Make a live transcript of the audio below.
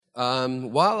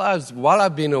While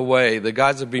I've been away, the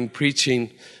guys have been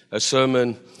preaching a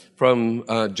sermon from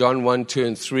John 1, 2,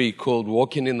 and 3 called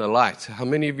Walking in the Light. How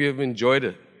many of you have enjoyed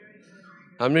it?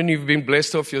 How many of you have been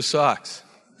blessed off your socks?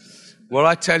 Well,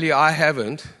 I tell you, I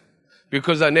haven't,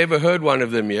 because I never heard one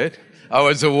of them yet. I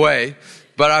was away,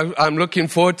 but I'm looking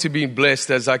forward to being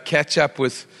blessed as I catch up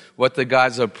with what the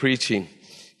guys are preaching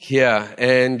here.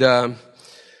 And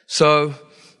so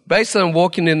based on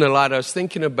walking in the light, I was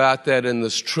thinking about that in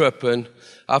this trip, and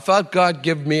I felt God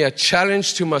give me a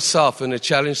challenge to myself and a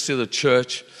challenge to the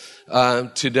church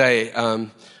today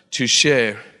to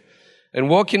share. And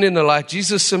walking in the light,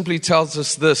 Jesus simply tells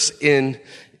us this in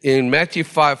Matthew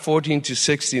 5, 14 to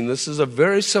 16. This is a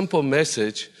very simple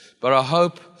message, but I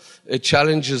hope it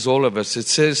challenges all of us. It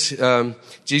says,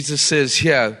 Jesus says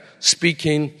here,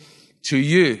 speaking to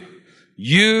you,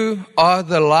 you are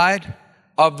the light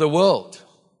of the world.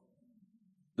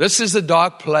 This is a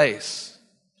dark place,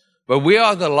 but we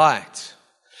are the light.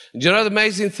 And you know the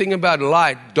amazing thing about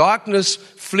light? Darkness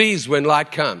flees when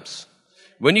light comes.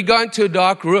 When you go into a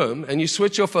dark room and you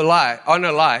switch off a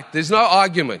light, there's no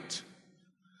argument.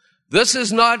 This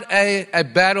is not a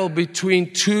battle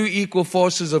between two equal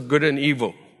forces of good and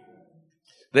evil.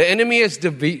 The enemy is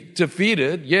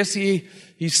defeated. Yes, he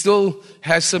still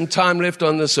has some time left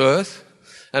on this earth.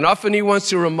 And often he wants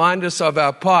to remind us of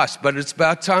our past, but it's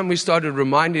about time we started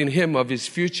reminding him of his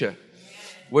future,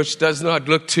 which does not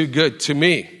look too good to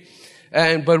me.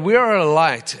 But we are a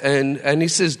light, and he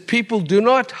says, people do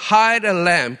not hide a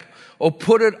lamp or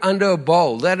put it under a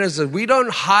bowl. That is, we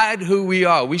don't hide who we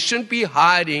are. We shouldn't be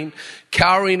hiding,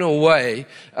 cowering away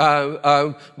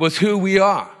with who we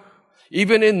are.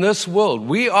 Even in this world,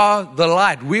 we are the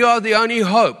light. We are the only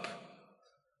hope.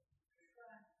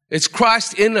 It's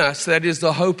Christ in us that is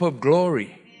the hope of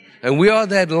glory. And we are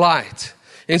that light.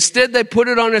 Instead, they put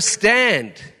it on a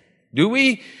stand. Do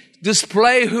we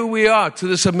display who we are to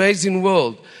this amazing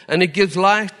world? And it gives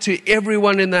life to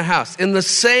everyone in the house. In the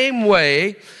same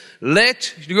way,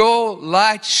 let your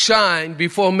light shine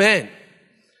before men.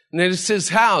 And then it says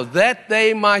how? That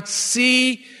they might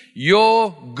see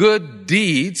your good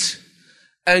deeds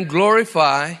and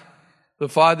glorify the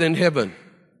Father in heaven.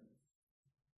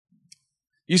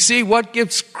 You see, what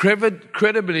gives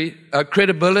credibility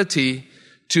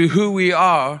to who we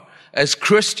are as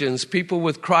Christians, people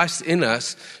with Christ in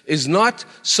us, is not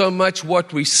so much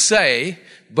what we say,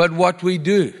 but what we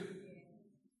do.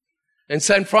 And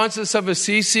St. Francis of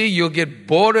Assisi, you'll get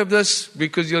bored of this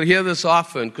because you'll hear this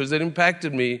often because it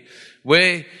impacted me,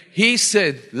 where he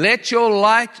said, let your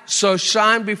light so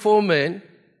shine before men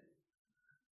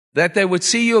that they would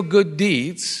see your good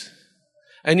deeds.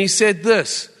 And he said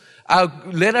this,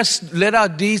 let our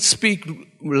deeds speak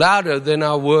louder than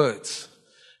our words.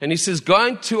 And he says, go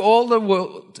into all the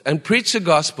world and preach the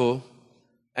gospel,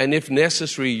 and if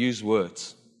necessary, use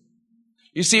words.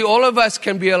 You see, all of us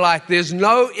can be a light. There's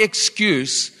no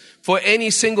excuse for any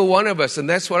single one of us, and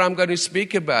that's what I'm going to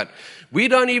speak about. We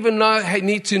don't even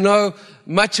need to know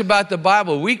much about the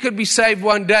Bible. We could be saved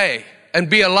one day and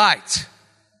be a light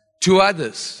to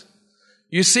others.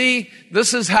 You see,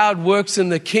 this is how it works in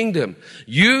the kingdom.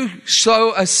 You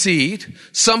sow a seed,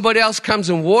 somebody else comes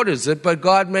and waters it, but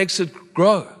God makes it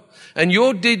grow. And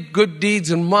your good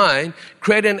deeds and mine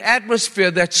create an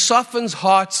atmosphere that softens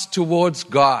hearts towards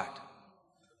God.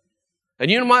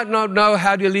 And you might not know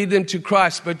how to lead them to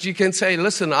Christ, but you can say,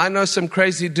 listen, I know some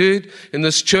crazy dude in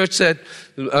this church that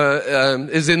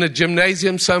is in a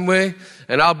gymnasium somewhere,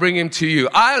 and I'll bring him to you.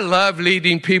 I love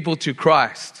leading people to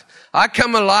Christ. I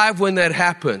come alive when that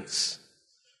happens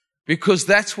because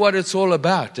that's what it's all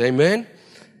about. Amen?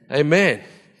 Amen.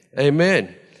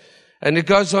 Amen. And it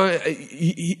goes on.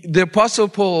 The Apostle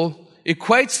Paul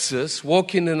equates this,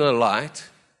 walking in the light,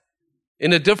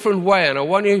 in a different way. And I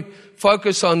want to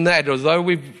focus on that, although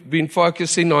we've been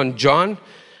focusing on John.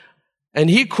 And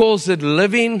he calls it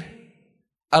living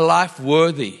a life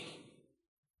worthy.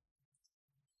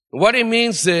 What he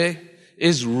means there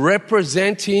is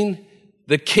representing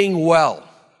the king well.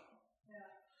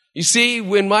 You see,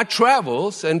 when my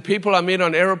travels and people I meet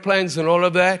on aeroplanes and all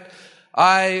of that,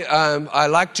 I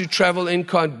like to travel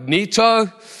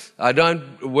incognito. I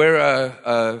don't wear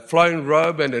a flowing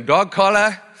robe and a dog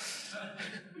collar.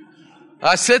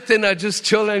 I sit there and I just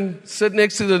chill and sit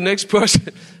next to the next person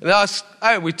and ask,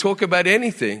 hey, we talk about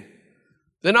anything.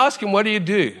 Then ask him, what do you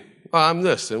do? Oh, I'm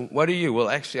this. And what are you? Well,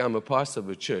 actually, I'm a pastor of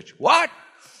a church. What?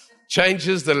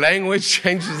 Changes the language,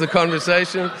 changes the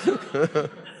conversation.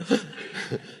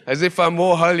 As if I'm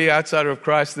more holy outside of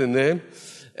Christ than them.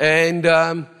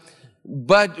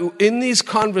 But in these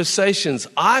conversations,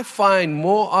 I find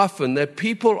more often that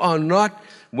people are not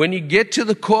when you get to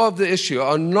the core of the issue,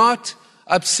 are not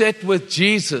upset with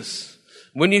Jesus,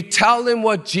 when you tell them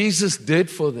what Jesus did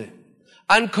for them,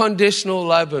 unconditional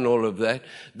love and all of that,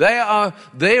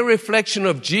 their reflection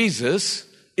of Jesus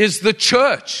is the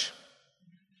church,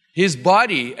 his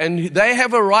body, and they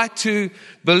have a right to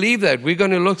believe that. We're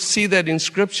going to see that in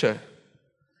Scripture.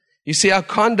 You see, our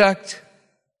conduct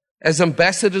as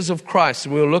ambassadors of Christ,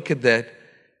 and we'll look at that,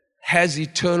 has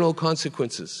eternal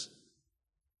consequences.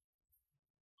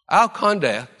 Our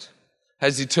conduct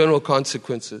has eternal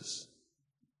consequences.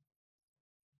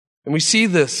 And we see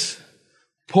this.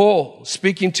 Paul,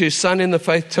 speaking to his son in the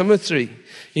faith, Timothy,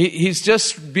 he's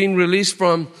just been released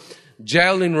from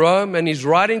jail in Rome, and he's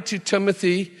writing to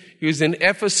Timothy, who was in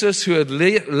Ephesus, who had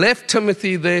left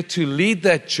Timothy there to lead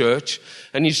that church.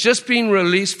 And he's just been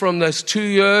released from those 2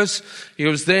 years. He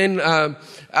was then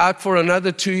out for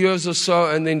another 2 years or so,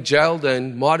 and then jailed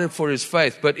and martyred for his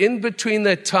faith. But in between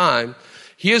that time,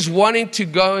 he is wanting to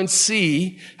go and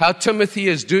see how Timothy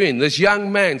is doing. This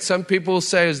young man, some people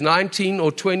say is 19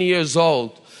 or 20 years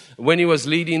old when he was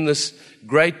leading this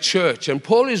great church. And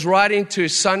Paul is writing to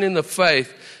his son in the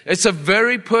faith. It's a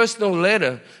very personal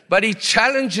letter, but he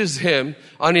challenges him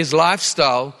on his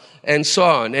lifestyle and so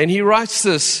on. And he writes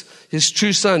this, his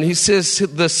true son. He says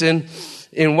this in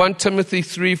 1 Timothy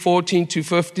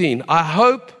 3:14-15. I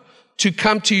hope to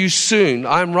come to you soon.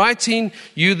 I'm writing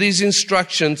you these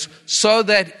instructions so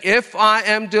that if I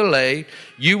am delayed,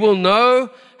 you will know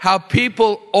how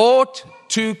people ought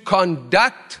to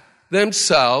conduct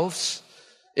themselves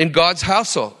in God's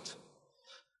household,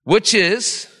 which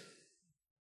is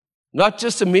not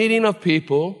just a meeting of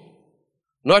people,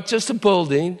 not just a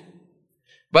building,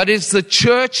 but it's the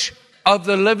church of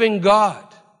the living God,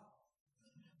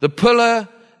 the pillar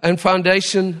and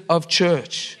foundation of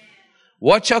church.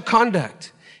 Watch our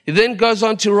conduct. He then goes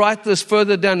on to write this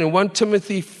further down in 1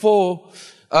 Timothy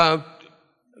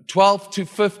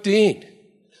 4:12-15.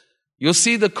 You'll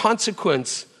see the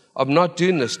consequence of not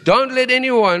doing this. Don't let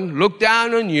anyone look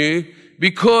down on you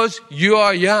because you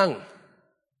are young.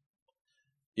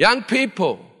 Young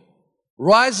people,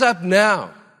 rise up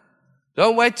now.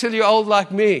 Don't wait till you're old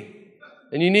like me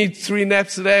and you need 3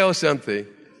 naps a day or something.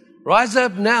 Rise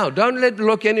up now.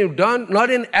 Not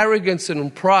in arrogance and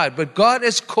in pride, but God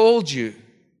has called you.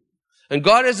 And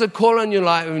God has a call on your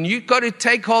life, and you've got to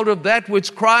take hold of that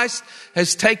which Christ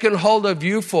has taken hold of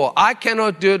you for. I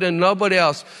cannot do it and nobody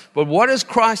else. But what has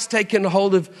Christ taken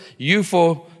hold of you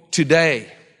for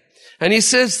today? And he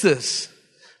says this,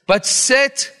 but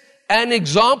set an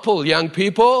example, young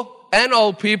people and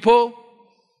old people,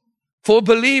 for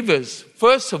believers,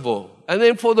 first of all, and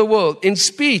then for the world, in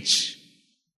speech.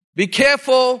 Be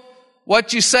careful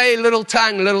what you say, little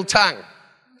tongue, little tongue.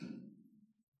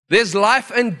 There's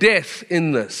life and death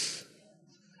in this.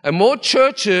 And more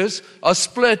churches are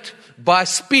split by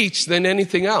speech than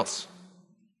anything else.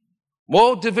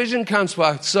 More division comes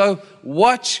by it. So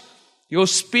watch your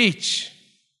speech.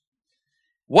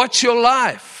 Watch your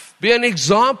life. Be an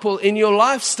example in your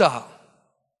lifestyle.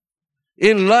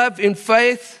 In love, in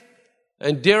faith,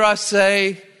 and dare I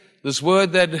say, this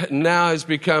word that now has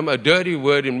become a dirty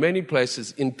word in many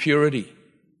places, in purity.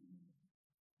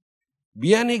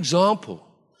 Be an example.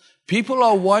 People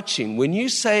are watching. When you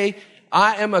say,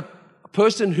 I am a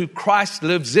person who Christ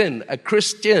lives in, a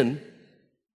Christian,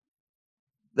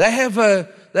 they have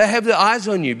their eyes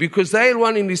on you because they're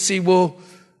wanting to see, well,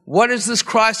 what does this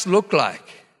Christ look like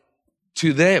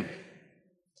to them?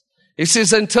 He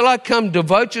says, until I come,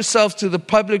 devote yourselves to the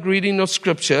public reading of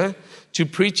Scripture, to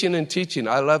preaching and teaching.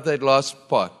 I love that last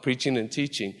part, preaching and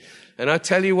teaching. And I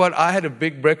tell you what, I had a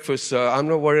big breakfast, so I'm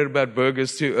not worried about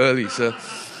burgers too early. So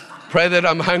pray that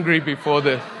I'm hungry before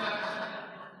the...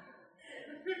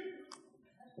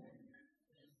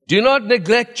 Do not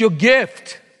neglect your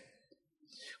gift,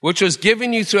 which was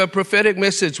given you through a prophetic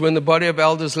message when the body of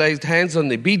elders laid hands on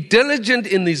thee. Be diligent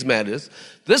in these matters.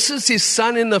 This is his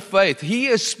son in the faith. He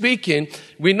is speaking.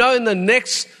 We know in the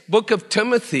next book of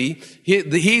Timothy,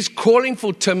 he's calling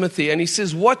for Timothy, and he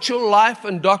says, watch your life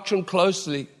and doctrine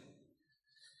closely.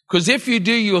 Because if you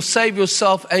do, you'll save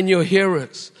yourself and your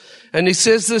hearers. And he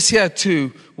says this here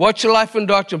too, watch your life and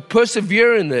doctrine,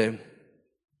 persevere in them.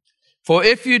 For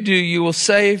if you do, you will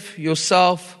save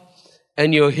yourself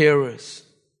and your hearers.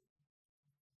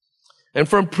 And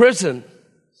from prison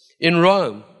in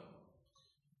Rome,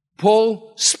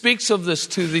 Paul speaks of this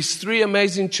to these 3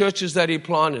 amazing churches that he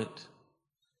planted.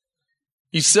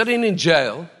 He's sitting in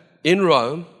jail in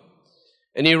Rome,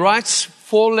 and he writes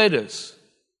 4 letters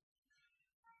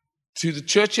to the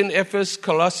church in Ephesus,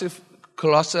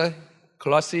 Colossae,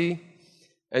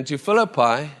 and to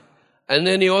Philippi, and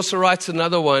then he also writes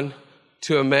another one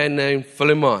to a man named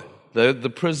Philemon,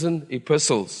 the prison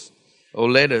epistles or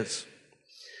letters.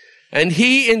 And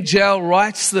he in jail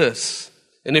writes this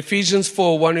in Ephesians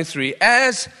 4:1-3.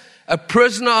 As a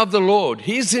prisoner of the Lord,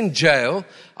 he's in jail.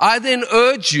 I then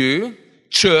urge you,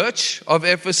 church of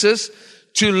Ephesus,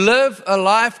 to live a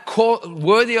life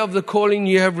worthy of the calling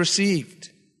you have received.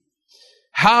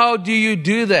 How do you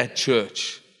do that,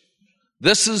 church?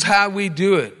 This is how we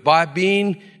do it, by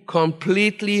being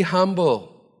completely humble,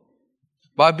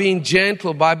 by being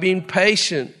gentle, by being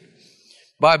patient,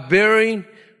 by bearing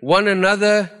one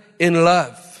another in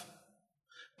love,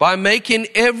 by making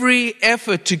every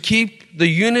effort to keep the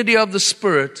unity of the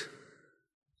Spirit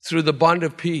through the bond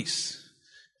of peace.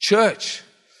 Church,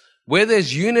 where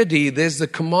there's unity, there's the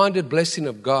commanded blessing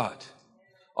of God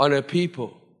on a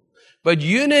people. But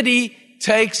unity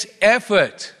takes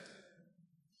effort.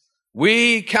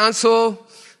 We counsel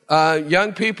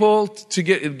young people to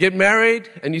get married,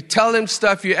 and you tell them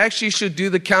stuff. You actually should do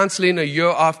the counseling a year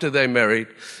after they're married,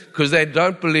 because they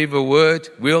don't believe a word.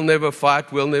 We'll never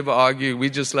fight. We'll never argue. We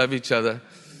just love each other.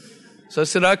 So I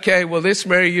said, okay, well, let's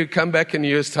marry you. Come back in a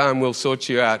year's time. We'll sort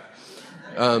you out.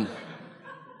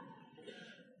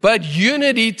 But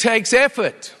unity takes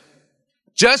effort.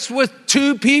 Just with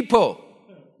two people.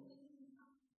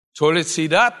 Toilet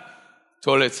seat up,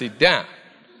 toilet seat down.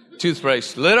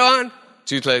 Toothbrush lid on,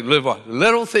 toothbrush lid off.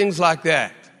 Little things like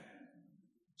that.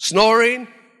 Snoring.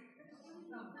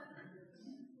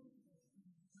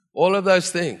 All of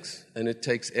those things. And it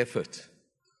takes effort.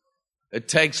 It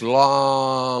takes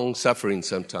long suffering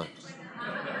sometimes.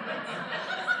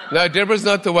 No, Deborah's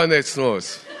not the one that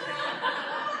snores.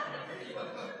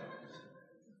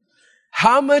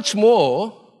 How much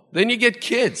more then you get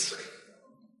kids?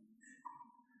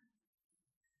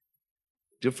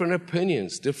 Different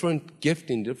opinions, different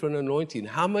gifting, different anointing.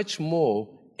 How much more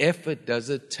effort does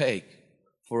it take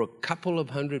for a couple of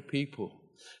hundred people?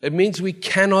 It means we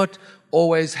cannot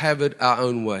always have it our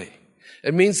own way.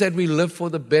 It means that we live for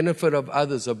the benefit of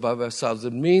others above ourselves.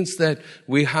 It means that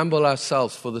we humble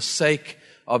ourselves for the sake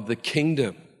of the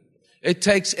kingdom. It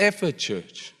takes effort,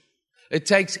 church. It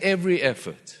takes every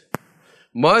effort.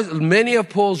 Many of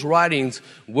Paul's writings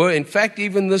were, in fact,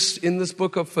 even in this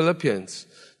book of Philippians,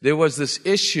 there was this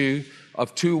issue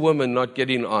of two women not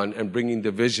getting on and bringing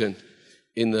division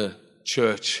in the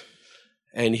church.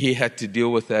 And he had to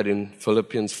deal with that in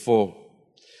Philippians 4.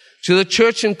 To the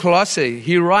church in Colossae,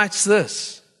 he writes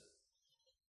this.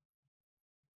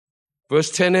 Verse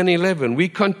 10 and 11. We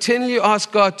continually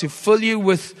ask God to fill you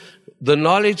with the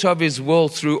knowledge of His will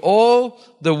through all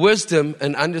the wisdom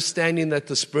and understanding that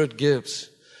the Spirit gives,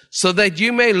 so that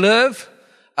you may live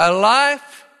a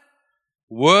life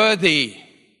worthy.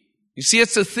 You see,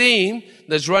 it's a theme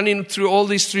that's running through all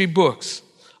these three books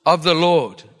of the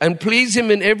Lord, and please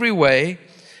Him in every way,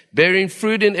 bearing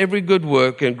fruit in every good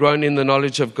work and growing in the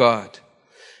knowledge of God.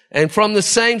 And from the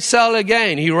same cell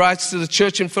again, he writes to the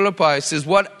church in Philippi, he says,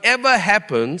 whatever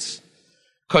happens,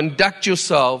 conduct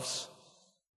yourselves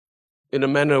in a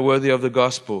manner worthy of the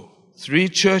gospel. Three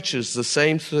churches, the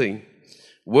same thing.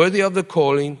 Worthy of the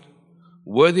calling,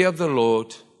 worthy of the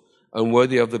Lord, and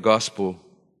worthy of the gospel.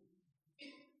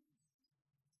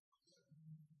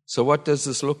 So what does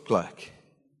this look like?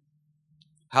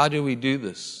 How do we do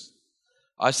this?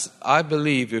 I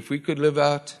believe if we could live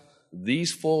out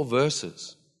these 4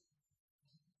 verses,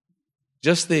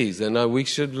 just these, and we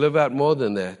should live out more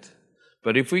than that.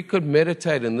 But if we could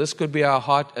meditate, and this could be our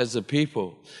heart as a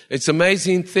people. It's an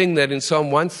amazing thing that in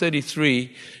Psalm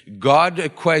 133, God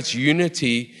equates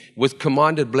unity with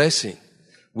commanded blessing.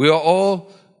 We are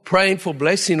all praying for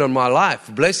blessing on my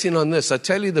life, blessing on this. I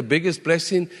tell you, the biggest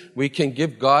blessing we can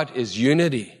give God is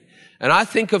unity. And I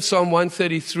think of Psalm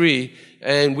 133,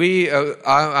 and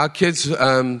our kids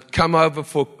come over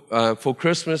for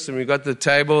Christmas, and we got the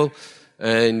table.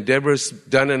 And Deborah's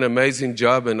done an amazing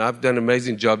job, and I've done an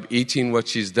amazing job eating what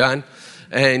she's done.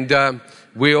 And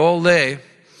we're all there,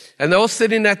 and they're all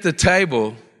sitting at the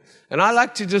table. And I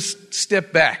like to just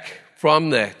step back from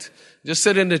that, just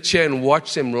sit in the chair and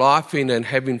watch them laughing and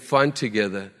having fun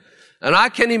together. And I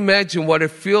can imagine what it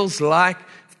feels like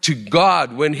to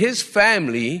God when His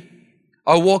family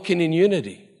are walking in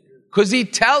unity. Because He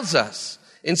tells us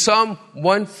in Psalm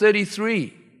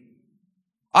 133,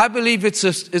 I believe it's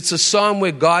a psalm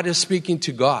where God is speaking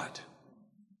to God.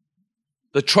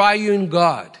 The triune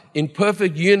God in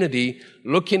perfect unity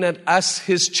looking at us,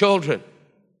 His children.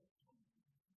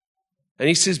 And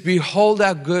He says, behold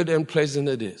how good and pleasant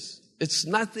it is. It's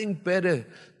nothing better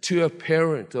to a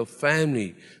parent or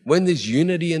family when there's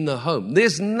unity in the home.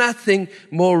 There's nothing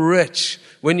more rich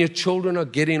when your children are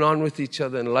getting on with each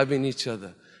other and loving each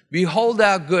other. Behold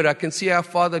our good. I can see our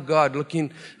Father God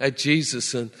looking at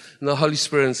Jesus and the Holy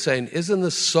Spirit and saying, isn't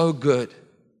this so good?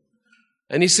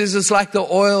 And he says it's like the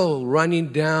oil running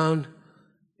down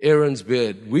Aaron's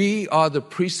beard. We are the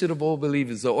priesthood of all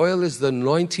believers. The oil is the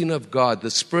anointing of God,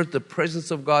 the Spirit, the presence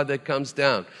of God that comes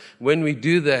down when we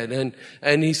do that.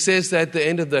 And he says that at the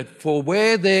end of that, for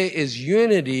where there is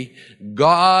unity,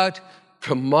 God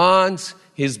commands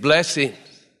his blessing.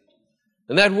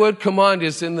 And that word command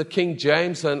is in the King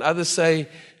James, and others say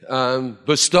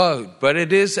bestowed. But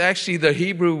it is actually the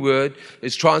Hebrew word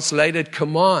is translated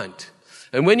command.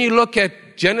 And when you look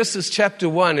at Genesis chapter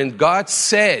 1, and God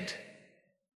said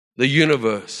the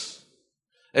universe,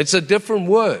 it's a different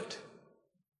word.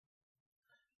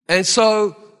 And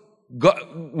so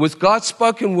God, with God's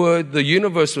spoken word, the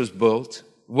universe was built,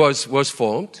 was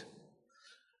formed.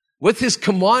 With his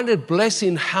commanded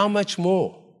blessing, how much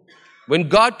more? When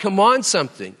God commands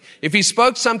something, if he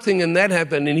spoke something and that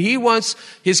happened, and he wants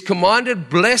his commanded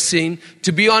blessing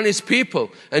to be on his people.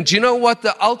 And do you know what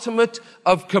the ultimate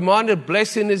of commanded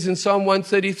blessing is in Psalm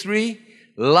 133?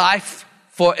 Life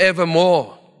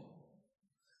forevermore.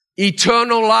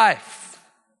 Eternal life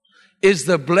is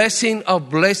the blessing of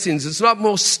blessings. It's not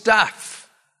more stuff.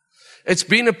 It's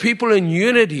being a people in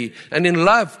unity and in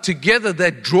love together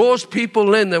that draws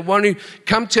people in, that want to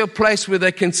come to a place where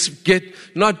they can get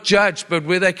not judged, but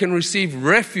where they can receive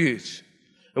refuge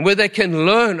and where they can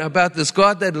learn about this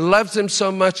God that loves them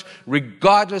so much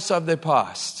regardless of their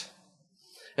past.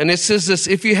 And it says this,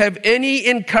 if you have any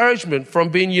encouragement from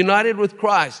being united with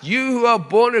Christ, you who are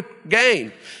born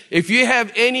again, if you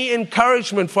have any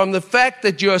encouragement from the fact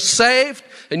that you are saved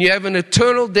and you have an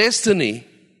eternal destiny,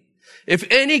 if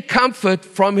any comfort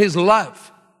from his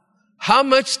love, how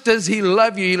much does he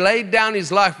love you? He laid down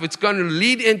his life. It's going to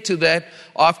lead into that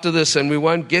after this, and we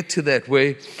won't get to that,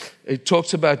 where it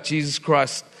talks about Jesus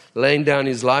Christ laying down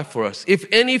his life for us. If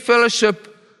any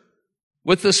fellowship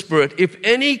with the Spirit, if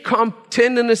any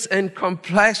tenderness and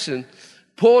compassion,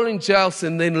 Paul in jail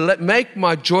said, then make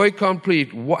my joy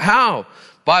complete. How?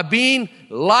 By being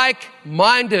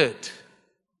like-minded.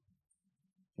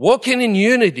 Walking in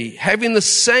unity, having the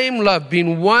same love,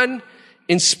 being one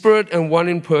in spirit and one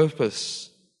in purpose.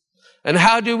 And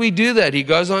how do we do that? He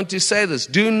goes on to say this,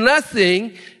 do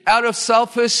nothing out of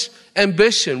selfish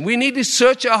ambition. We need to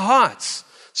search our hearts.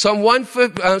 Psalm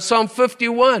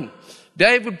 51,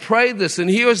 David prayed this, and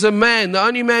he was a man, the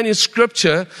only man in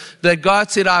Scripture that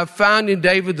God said, I have found in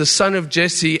David, the son of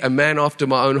Jesse, a man after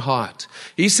my own heart.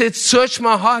 He said, search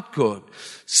my heart, God.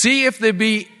 See if there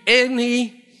be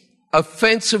any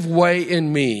offensive way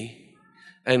in me,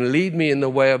 and lead me in the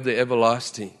way of the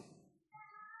everlasting.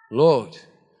 Lord,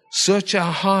 search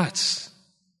our hearts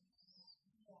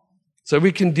so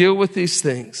we can deal with these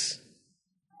things.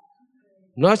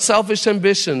 Not selfish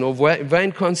ambition or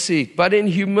vain conceit, but in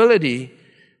humility,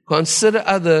 consider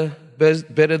other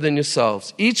better than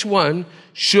yourselves. Each one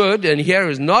should, and here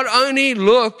is, not only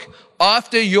look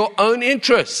after your own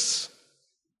interests.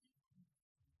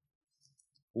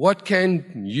 What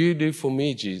can you do for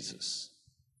me, Jesus?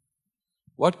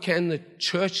 What can the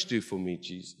church do for me,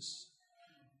 Jesus?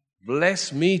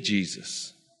 Bless me,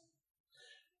 Jesus.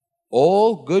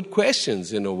 All good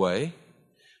questions in a way.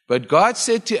 But God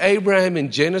said to Abraham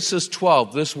in Genesis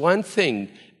 12, this one thing,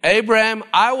 Abraham,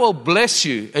 I will bless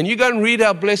you. And you go and read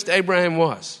how blessed Abraham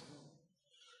was.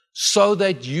 So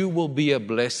that you will be a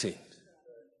blessing.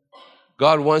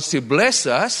 God wants to bless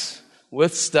us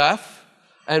with stuff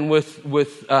and with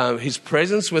his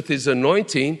presence, with his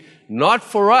anointing, not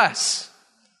for us,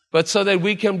 but so that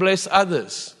we can bless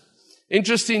others.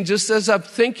 Interesting, just as I'm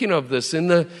thinking of this,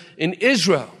 in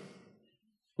Israel,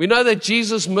 we know that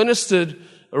Jesus ministered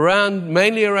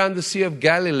mainly around the Sea of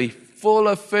Galilee, full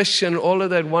of fish and all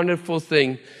of that wonderful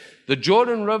thing. The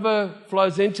Jordan River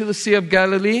flows into the Sea of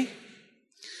Galilee,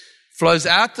 flows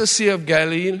out the Sea of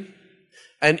Galilee,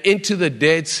 and into the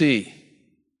Dead Sea.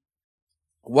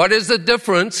 What is the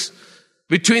difference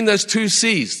between those two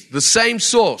seas? The same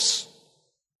source.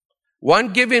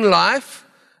 One giving life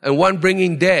and one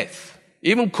bringing death,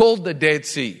 even called the Dead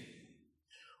Sea.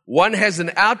 One has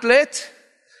an outlet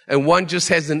and one just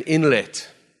has an inlet.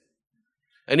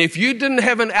 And if you didn't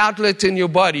have an outlet in your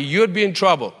body, you'd be in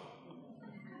trouble.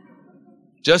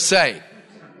 Just saying.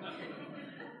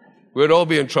 We'd all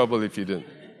be in trouble if you didn't.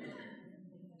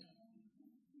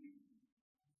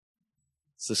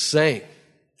 It's the same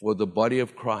for the body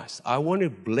of Christ. I want to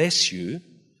bless you.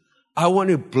 I want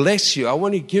to bless you. I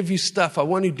want to give you stuff. I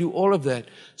want to do all of that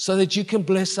so that you can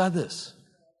bless others.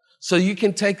 So you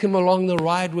can take them along the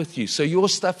ride with you. So your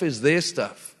stuff is their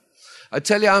stuff. I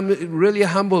tell you, I'm really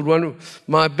humbled. One of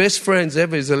my best friends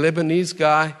ever is a Lebanese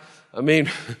guy. I mean,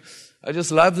 I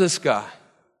just love this guy.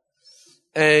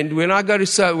 And when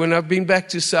I've been back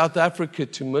to South Africa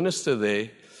to minister there,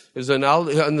 there's in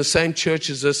the same church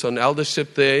as this, on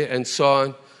eldership there and so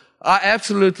on. I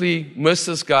absolutely miss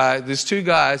this guy. There's two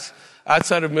guys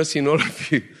outside of missing all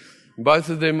of you. Both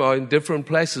of them are in different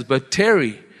places. But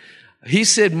Terry, he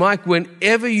said, Mike,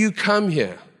 whenever you come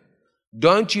here,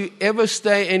 don't you ever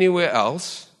stay anywhere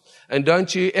else, and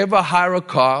don't you ever hire a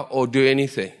car or do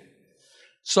anything.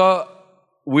 So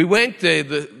we went there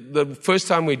the first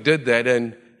time we did that,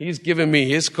 and he's given me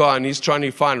his car, and he's trying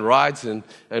to find rides and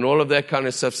all of that kind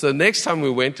of stuff. So the next time we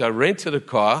went, I rented a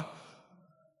car.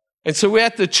 And so we're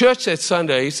at the church that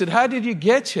Sunday. He said, how did you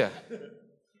get here?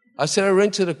 I said, I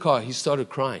rented a car. He started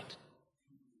crying.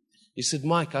 He said,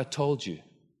 Mike, I told you.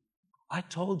 I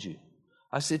told you.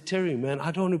 I said, Terry, man,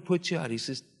 I don't want to put you out. He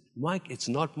says, Mike, it's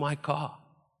not my car.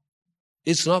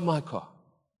 It's not my car.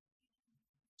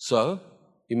 So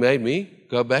he made me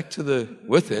go back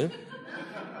with him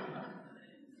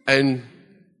and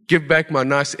give back my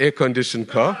nice air-conditioned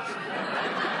car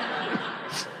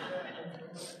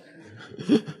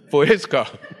for his car.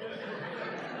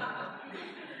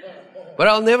 But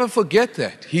I'll never forget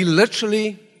that. He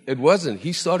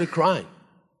started crying.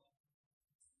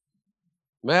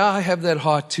 May I have that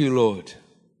heart too, Lord.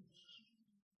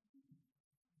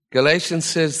 Galatians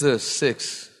says this,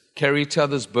 6, carry each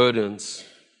other's burdens,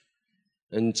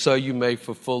 and so you may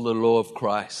fulfill the law of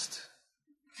Christ.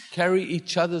 Carry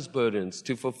each other's burdens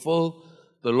to fulfill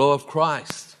the law of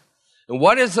Christ. And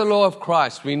what is the law of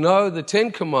Christ? We know the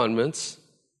 10 Commandments.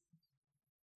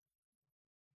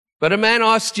 But a man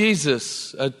asked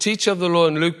Jesus, a teacher of the law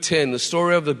in Luke 10, the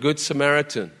story of the Good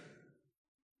Samaritan.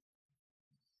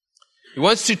 He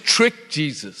wants to trick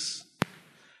Jesus.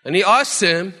 And he asks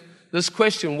him this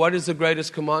question, what is the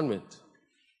greatest commandment?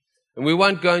 And we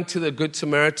won't go into the Good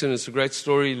Samaritan. It's a great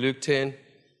story, Luke 10. It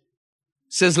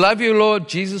says, love you, Lord.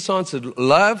 Jesus answered,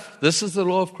 love, this is the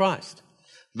law of Christ.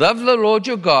 Love the Lord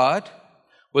your God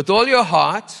with all your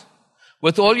heart,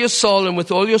 with all your soul, and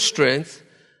with all your strength,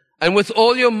 and with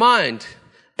all your mind,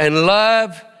 and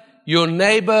love your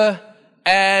neighbor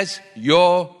as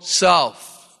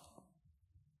yourself.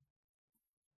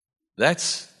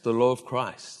 That's the law of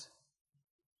Christ.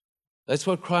 That's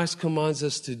what Christ commands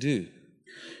us to do.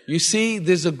 You see,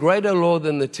 there's a greater law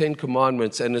than the 10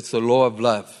 Commandments, and it's the law of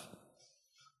love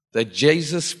that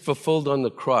Jesus fulfilled on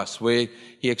the cross, where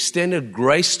he extended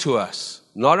grace to us,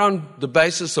 not on the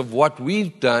basis of what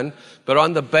we've done, but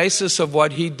on the basis of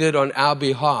what he did on our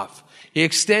behalf. He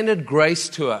extended grace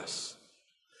to us.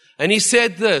 And he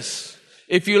said this,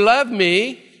 if you love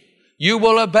me, you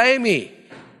will obey me.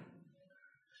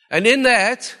 And in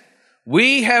that,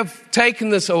 we have taken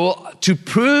this, to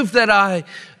prove that I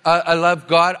love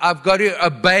God, I've got to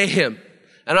obey him.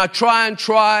 And I try,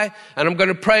 and I'm going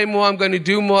to pray more, I'm going to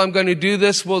do more, I'm going to do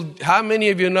this. Well, how many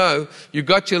of you know, you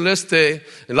got your list there,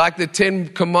 like the 10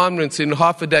 Commandments, in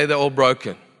half a day they're all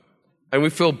broken. And we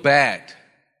feel bad.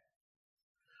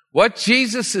 What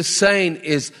Jesus is saying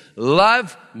is,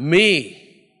 love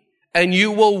me, and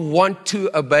you will want to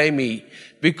obey me,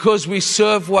 because we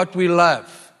serve what we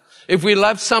love. If we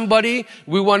love somebody,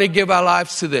 we want to give our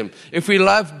lives to them. If we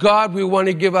love God, we want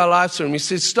to give our lives to him. He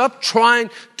says, stop trying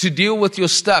to deal with your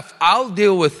stuff. I'll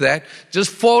deal with that.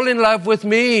 Just fall in love with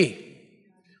me.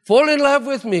 Fall in love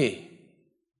with me.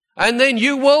 And then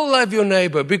you will love your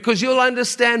neighbor, because you'll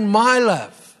understand my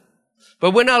love.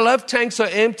 But when our love tanks are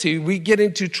empty, we get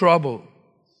into trouble.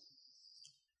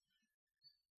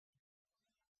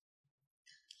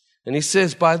 And he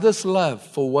says, by this love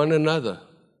for one another,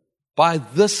 by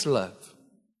this love.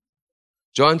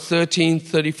 John 13,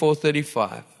 34,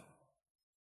 35.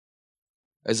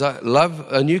 As I love,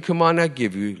 a new command I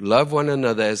give you, love one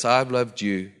another as I've loved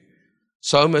you,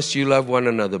 so must you love one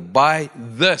another. By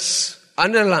this,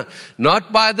 underline,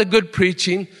 not by the good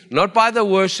preaching, not by the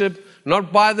worship,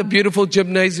 not by the beautiful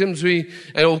gymnasiums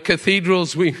or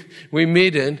cathedrals we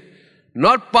meet in,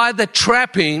 not by the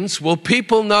trappings will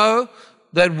people know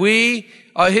that we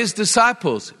are his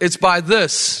disciples. It's by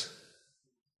this,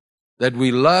 that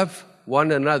we love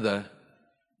one another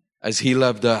as he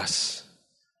loved us.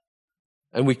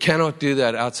 And we cannot do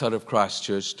that outside of Christ,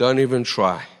 church. Don't even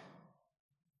try.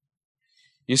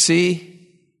 You see,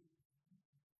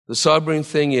 the sobering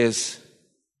thing is,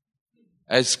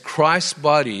 as Christ's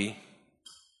body,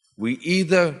 we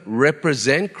either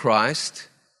represent Christ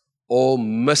or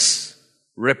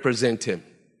misrepresent him.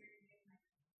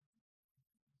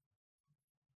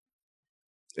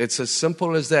 It's as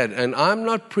simple as that. And I'm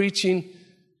not preaching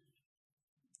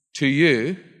to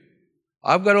you.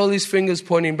 I've got all these fingers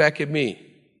pointing back at me.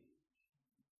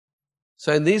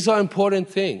 So these are important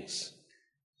things,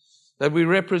 that we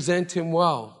represent Him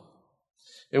well.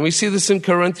 And we see this in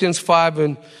Corinthians 5,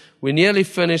 and we nearly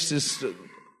finished this.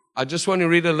 I just want to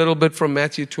read a little bit from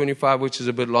Matthew 25, which is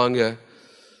a bit longer.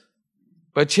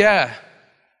 But yeah,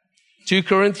 2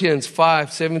 Corinthians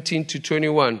 5, 17 to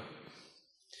 21.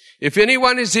 If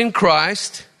anyone is in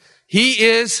Christ, he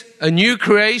is a new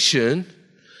creation.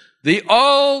 The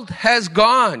old has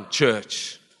gone,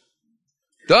 church.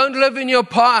 Don't live in your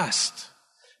past.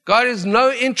 God has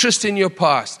no interest in your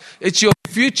past. It's your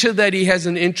future that He has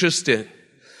an interest in.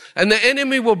 And the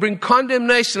enemy will bring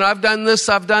condemnation. I've done this,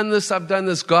 I've done this, I've done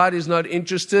this. God is not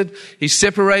interested. He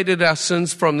separated our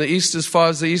sins from the east as far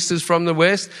as the east is from the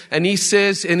west. And He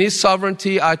says in His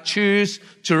sovereignty, I choose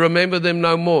to remember them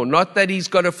no more. Not that He's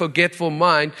got a forgetful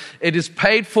mind. It is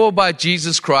paid for by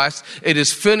Jesus Christ. It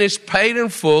is finished, paid in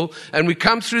full. And we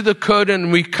come through the curtain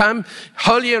and we come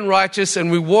holy and righteous and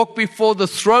we walk before the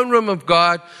throne room of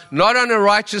God, not on a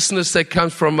righteousness that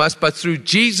comes from us, but through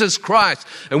Jesus Christ.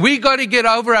 And we got to get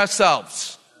over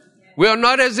ourselves. We are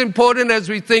not as important as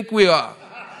we think we are.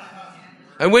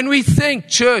 And when we think,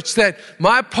 church, that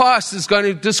my past is going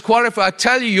to disqualify, I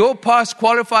tell you, your past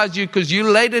qualifies you because you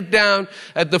laid it down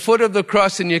at the foot of the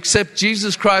cross and you accept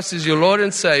Jesus Christ as your Lord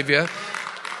and Savior.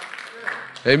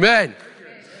 Amen.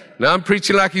 Now I'm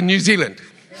preaching like in New Zealand.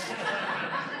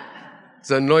 It's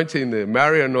anointing there,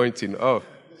 Mary anointing. Oh,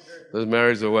 those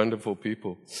Marys are wonderful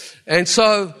people. And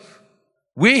so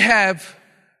we have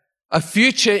a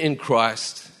future in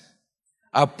Christ.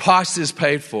 Our past is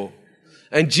paid for.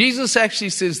 And Jesus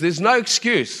actually says there's no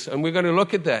excuse, and we're going to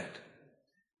look at that,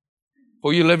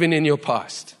 for you living in your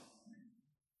past.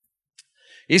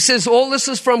 He says all this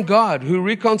is from God, who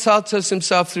reconciled us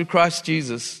Himself through Christ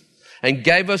Jesus and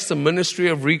gave us the ministry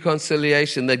of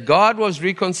reconciliation, that God was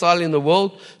reconciling the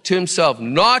world to Himself,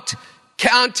 not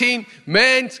counting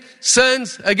men's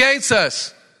sins against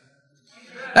us.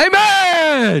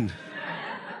 Amen!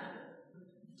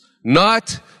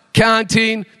 Not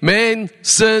counting men's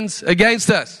sins against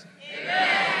us.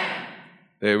 Amen.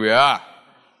 There we are.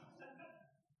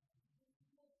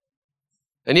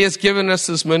 And He has given us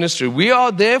this ministry. We are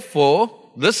therefore,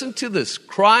 listen to this,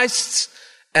 Christ's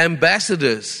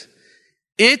ambassadors.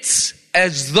 It's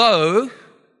as though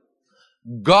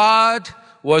God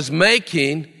was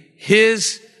making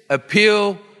His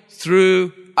appeal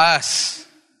through us.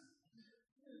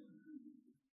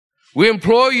 We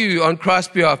implore you on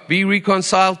Christ's behalf, be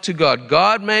reconciled to God.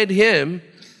 God made Him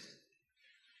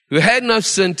who had no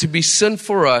sin to be sin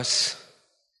for us,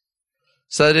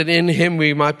 so that in Him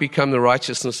we might become the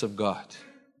righteousness of God.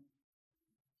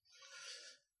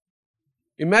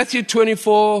 In Matthew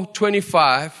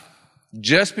 24:25,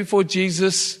 just before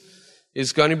Jesus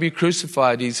is going to be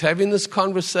crucified, He's having this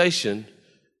conversation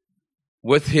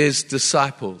with His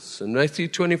disciples. And Matthew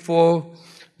 24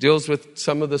 deals with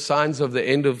some of the signs of the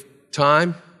end of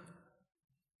time.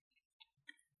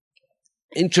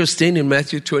 Interesting, in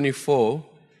Matthew 24,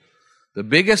 the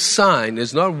biggest sign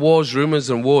is not wars, rumors,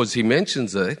 and wars. He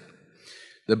mentions it.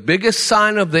 The biggest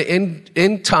sign of the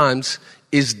end times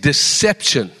is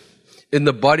deception in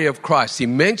the body of Christ. He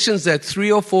mentions that 3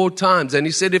 or 4 times. And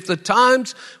He said if the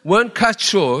times weren't cut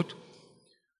short,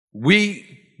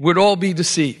 we would all be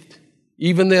deceived,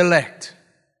 even the elect.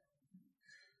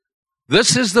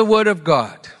 This is the Word of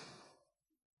God.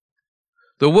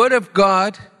 The Word of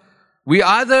God, we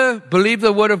either believe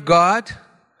the Word of God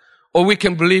or we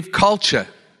can believe culture.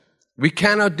 We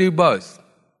cannot do both.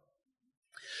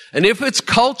 And if it's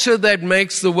culture that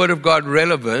makes the Word of God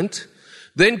relevant,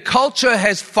 then culture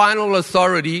has final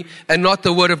authority and not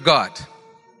the Word of God.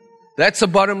 That's the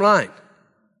bottom line.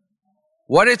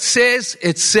 What it says,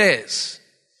 it says.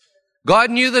 God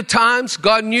knew the times.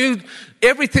 God knew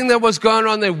everything that was going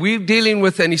on that we're dealing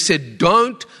with. And He said,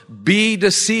 don't be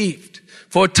deceived.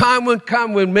 For a time will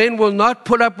come when men will not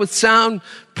put up with sound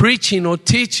preaching or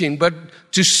teaching, but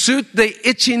to suit their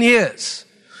itching ears,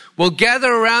 will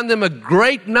gather around them a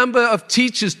great number of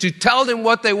teachers to tell them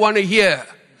what they want to hear.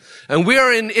 And we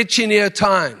are in itching ear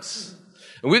times.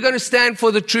 And we're going to stand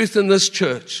for the truth in this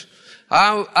church.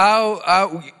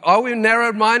 Are we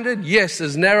narrow-minded? Yes,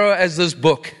 as narrow as this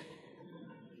book.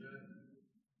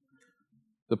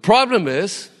 The problem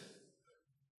is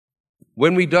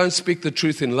when we don't speak the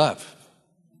truth in love.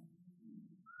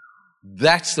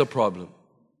 That's the problem.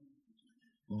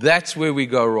 That's where we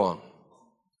go wrong.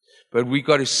 But we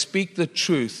got to speak the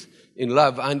truth in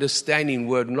love, understanding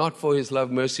word, not for His love,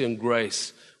 mercy, and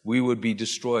grace, we would be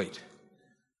destroyed.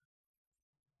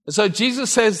 And so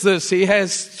Jesus says this. He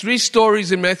has 3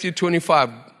 stories in Matthew 25.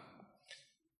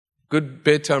 Good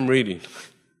bedtime reading.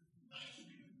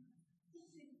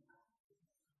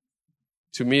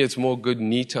 To me, it's more good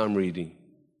knee time reading.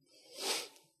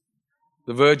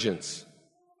 The virgins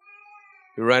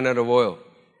who ran out of oil.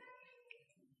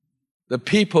 The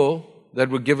people that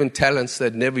were given talents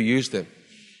that never used them.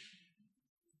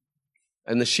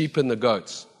 And the sheep and the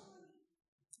goats.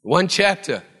 One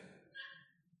chapter.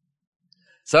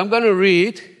 So I'm going to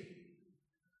read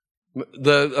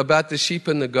about the sheep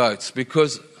and the goats,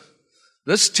 because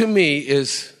this to me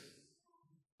is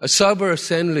a sober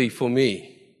assembly for me.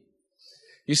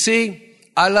 You see,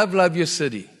 I love Your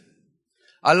City.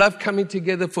 I love coming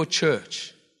together for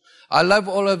church. I love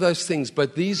all of those things,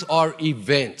 but these are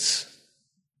events.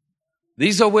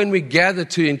 These are when we gather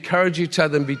to encourage each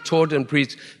other and be taught and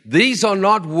preached. These are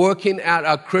not working out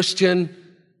our Christian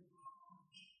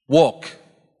walk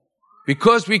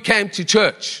because we came to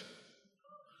church,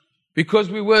 because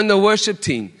we were in the worship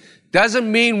team.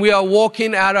 Doesn't mean we are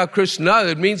walking out our Christian. No,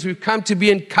 it means we've come to be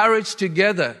encouraged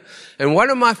together. And one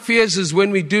of my fears is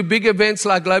when we do big events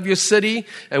like Love Your City,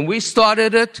 and we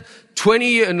started it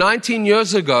 19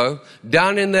 years ago,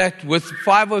 down in that with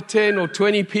 5 or 10 or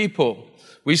 20 people.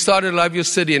 We started Love Your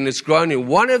City, and it's grown. And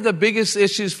one of the biggest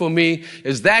issues for me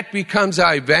is that becomes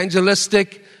our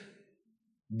evangelistic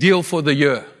deal for the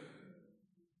year.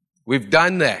 We've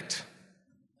done that.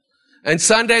 And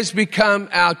Sundays become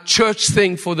our church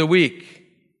thing for the week.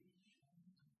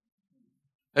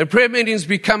 And prayer meetings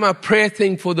become our prayer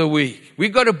thing for the week.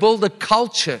 We've got to build a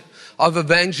culture of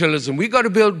evangelism. We've got to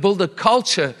build a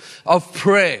culture of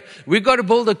prayer. We've got to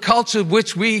build a culture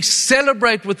which we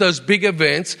celebrate with those big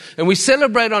events, and we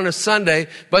celebrate on a Sunday,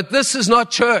 but this is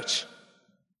not church.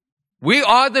 We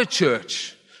are the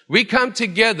church. We come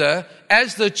together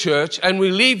as the church, and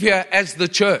we leave here as the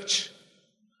church.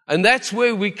 And that's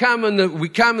where we come, and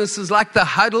this is like the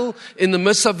huddle in the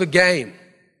midst of a game.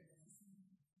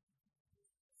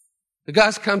 The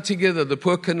guys come together, the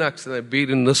poor Canucks, and they beat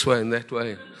in this way and that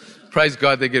way. Praise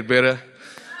God, they get better.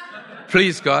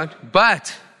 Please God.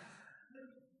 But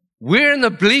we're in the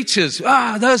bleachers.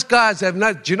 Those guys have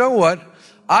not. Do you know what?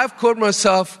 I've caught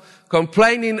myself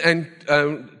complaining and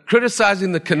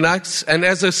criticizing the Canucks. And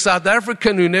as a South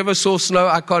African who never saw snow,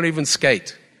 I can't even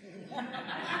skate.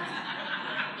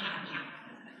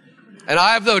 And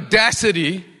I have the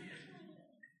audacity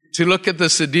to look at the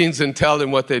Sedins and tell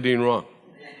them what they're doing wrong.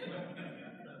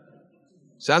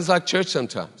 Sounds like church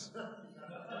sometimes.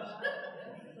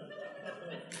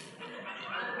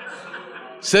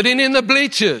 Sitting in the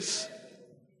bleachers.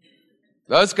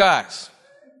 Those guys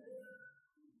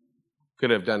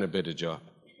could have done a better job.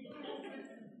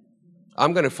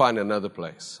 I'm going to find another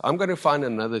place. I'm going to find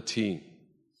another team.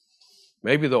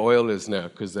 Maybe the Oilers now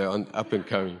because they're up and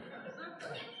coming.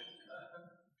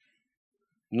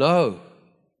 No,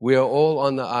 we are all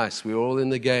on the ice. We're all in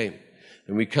the game.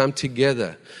 And we come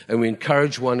together and we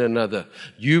encourage one another.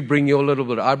 You bring your little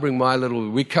bit, I bring my little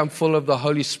bit. We come full of the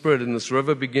Holy Spirit and this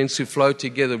river begins to flow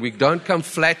together. We don't come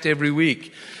flat every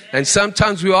week. And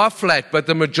sometimes we are flat, but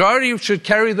the majority should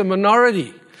carry the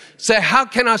minority. Say, how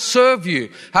can I serve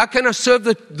you? How can I serve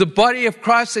the body of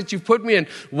Christ that you've put me in?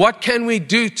 What can we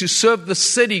do to serve the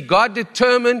city? God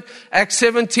determined, Acts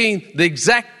 17, the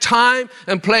exact time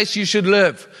and place you should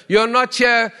live. You're not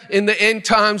here in the end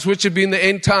times, which have been the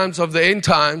end times of the end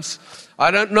times. I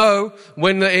don't know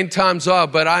when the end times are,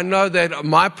 but I know that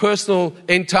my personal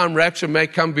end time rapture may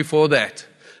come before that.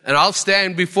 And I'll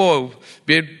stand before,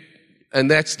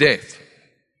 and that's death.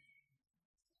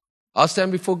 I'll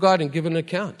stand before God and give an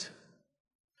account.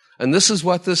 And this is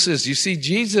what this is. You see,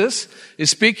 Jesus is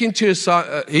speaking to us.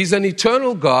 He's an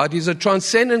eternal God. He's a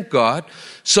transcendent God.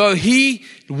 So he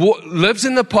lives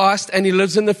in the past and he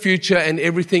lives in the future and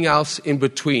everything else in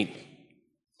between.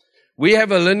 We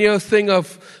have a linear thing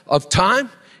of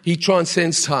time. He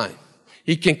transcends time.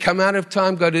 He can come out of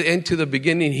time, go to the end to the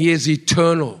beginning. He is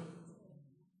eternal.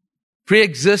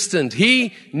 Pre-existent.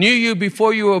 He knew you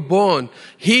before you were born.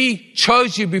 He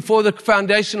chose you before the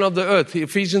foundation of the earth.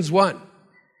 Ephesians 1.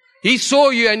 He saw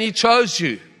you and he chose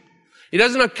you. He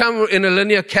doesn't come in a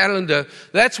linear calendar.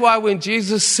 That's why when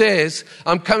Jesus says,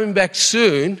 I'm coming back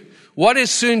soon, what is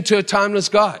soon to a timeless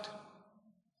God?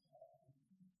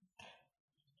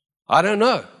 I don't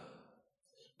know.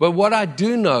 But what I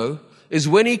do know is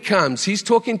when he comes, he's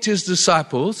talking to his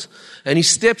disciples and he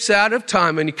steps out of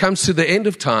time and he comes to the end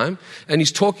of time and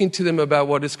he's talking to them about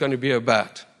what it's going to be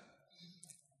about.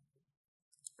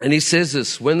 And he says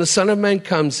this, when the Son of Man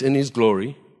comes in his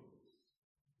glory,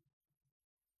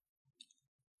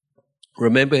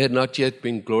 remember, he had not yet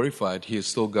been glorified. He is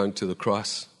still going to the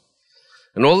cross.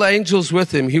 And all the angels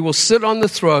with him, he will sit on the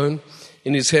throne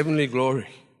in his heavenly glory.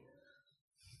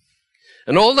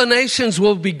 And all the nations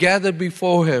will be gathered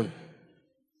before him.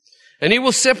 And he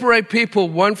will separate people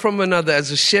one from another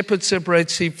as a shepherd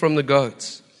separates sheep from the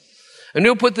goats. And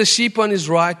he'll put the sheep on his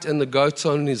right and the goats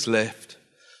on his left.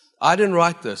 I didn't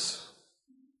write this.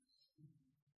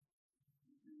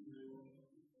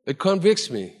 It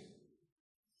convicts me.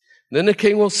 Then the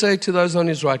king will say to those on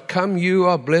his right, "Come, you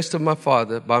are blessed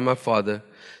of by my Father.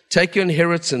 Take your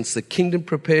inheritance, the kingdom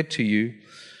prepared to you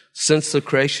since the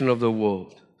creation of the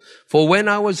world. For when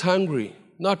I was hungry,"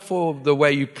 not for the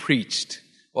way you preached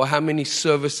or how many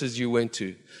services you went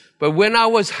to, but when I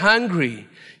was hungry,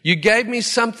 you gave me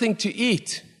something to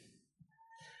eat.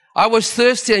 I was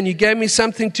thirsty and you gave me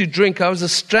something to drink. I was a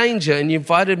stranger and you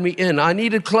invited me in. I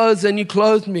needed clothes and you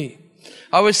clothed me.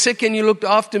 I was sick and you looked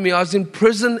after me. I was in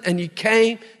prison and you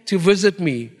came to visit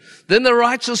me. Then the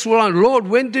righteous will answer, "Lord,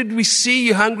 when did we see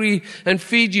you hungry and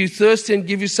feed you, thirsty and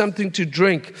give you something to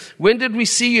drink? When did we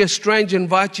see you a stranger,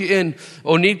 invite you in,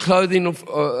 or need clothing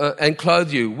and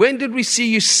clothe you? When did we see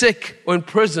you sick or in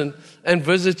prison and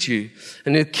visit you?"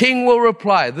 And the king will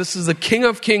reply, this is the King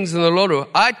of Kings and the Lord of,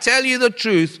 "I tell you the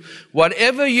truth,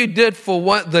 whatever you did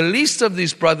for the least of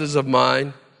these brothers of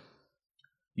mine,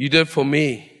 you did for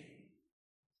me."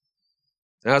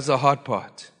 That's the hard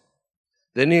part.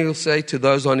 Then he will say to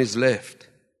those on his left,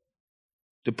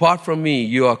 "Depart from me,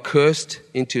 you are cursed,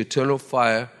 into eternal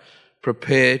fire,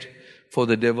 prepared for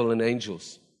the devil and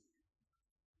angels."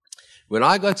 When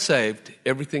I got saved,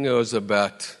 everything was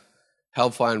about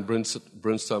hellfire and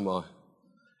brimstone.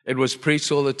 It was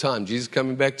preached all the time. Jesus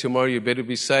coming back tomorrow, you better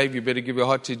be saved, you better give your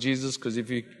heart to Jesus, because if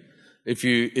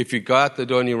you go out the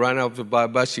door and you run over by a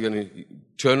bus, you're going to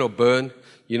turn or burn,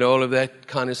 all of that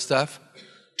kind of stuff.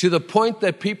 To the point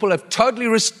that people have totally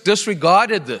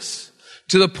disregarded this.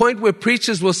 To the point where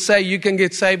preachers will say you can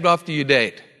get saved after you're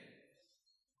dead.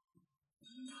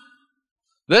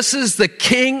 This is the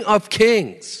King of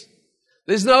Kings.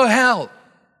 There's no hell.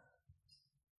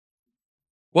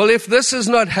 Well, if this is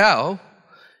not hell,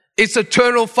 it's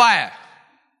eternal fire.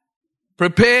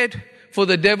 Prepared for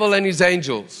the devil and his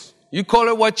angels. You call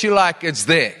it what you like, it's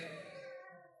there.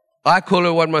 I call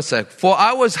it what I must say. For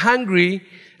I was hungry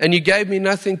and you gave me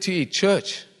nothing to eat.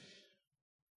 Church.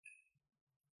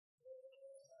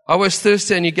 I was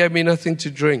thirsty and you gave me nothing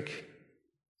to drink.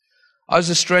 I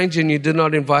was a stranger and you did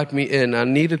not invite me in. I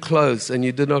needed clothes and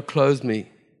you did not clothe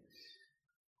me.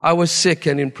 I was sick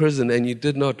and in prison and you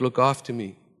did not look after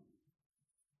me.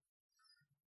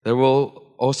 They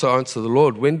will also answer the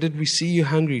Lord, "When did we see you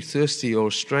hungry, thirsty, or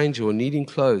a stranger, or needing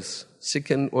clothes,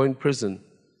 sick or in prison,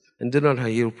 and did not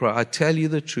heal prayer? I tell you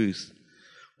the truth.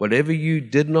 Whatever you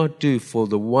did not do for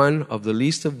the one of the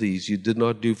least of these, you did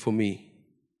not do for me."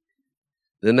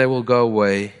 Then they will go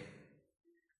away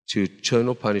to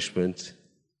eternal punishment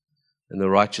and the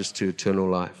righteous to eternal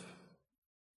life.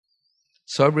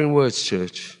 Sobering words,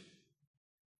 church.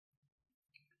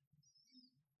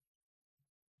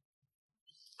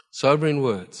 Sobering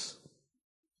words.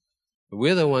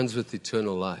 We're the ones with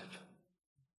eternal life.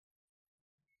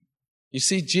 You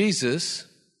see, Jesus,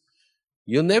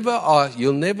 you'll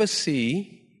never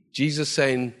see Jesus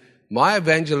saying, "My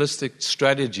evangelistic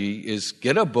strategy is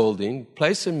get a building,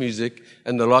 play some music,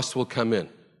 and the lost will come in."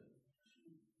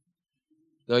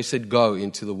 No, he said, "Go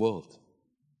into the world.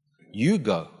 You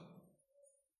go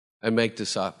and make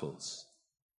disciples.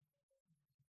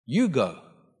 You go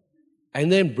and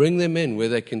then bring them in where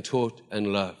they can taught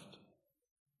and loved."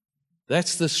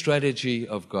 That's the strategy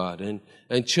of God.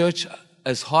 And church,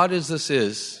 as hard as this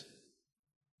is,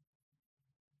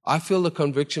 I feel the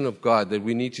conviction of God that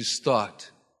we need to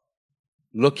start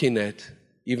looking at,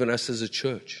 even us as a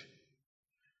church,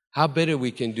 how better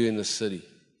we can do in the city.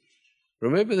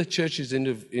 Remember, the church is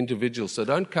individual, so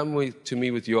don't come to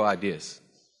me with your ideas.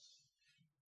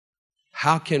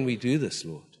 How can we do this,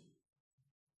 Lord?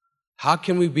 How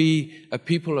can we be a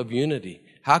people of unity?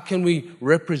 How can we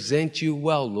represent you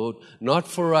well, Lord? Not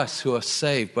for us who are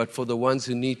saved, but for the ones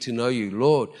who need to know you.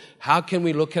 Lord, how can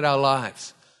we look at our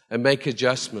lives and make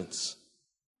adjustments?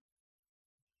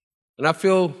 And it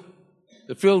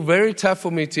feels very tough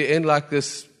for me to end like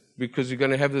this, because you're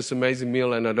going to have this amazing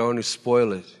meal and I don't want to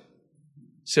spoil it.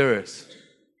 Serious.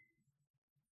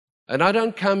 And I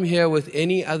don't come here with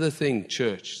any other thing,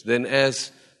 church, than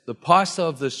as the pastor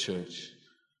of this church,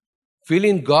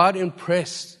 feeling God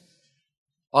impressed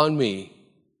on me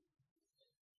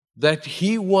that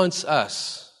He wants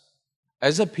us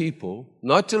as a people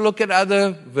not to look at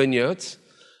other vineyards,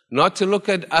 not to look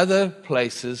at other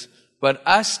places, but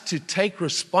us to take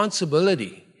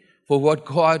responsibility for what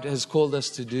God has called us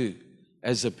to do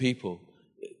as a people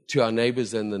to our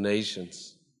neighbors and the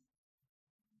nations.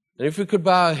 And if we could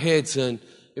bow our heads, and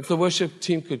if the worship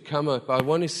team could come up, I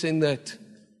want to sing that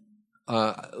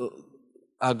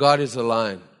our God is a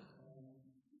lion.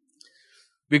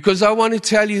 Because I want to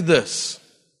tell you this.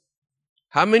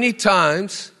 How many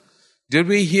times did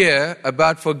we hear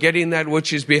about forgetting that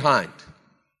which is behind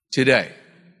today?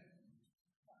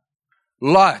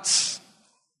 Lots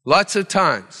of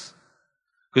times.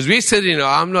 Because we said,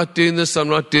 I'm not doing this, I'm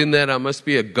not doing that, I must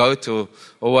be a goat or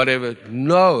whatever.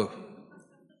 No.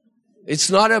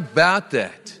 It's not about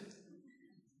that.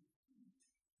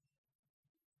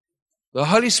 The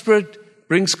Holy Spirit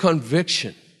brings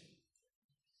conviction.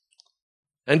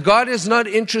 And God is not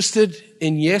interested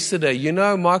in yesterday.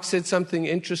 Mark said something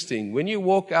interesting. When you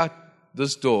walk out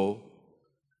this door,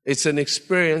 it's an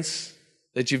experience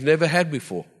that you've never had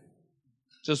before.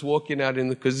 Just walking out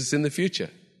because it's in the future.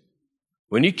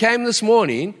 When you came this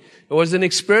morning, it was an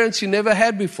experience you never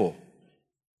had before.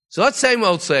 It's not same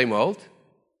old, same old.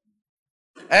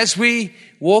 As we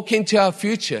walk into our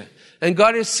future, and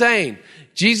God is saying,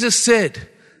 Jesus said,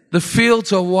 the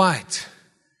fields are white.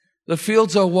 The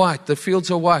fields are white. The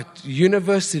fields are white.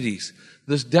 Universities,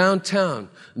 this downtown,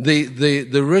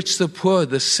 the rich, the poor,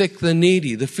 the sick, the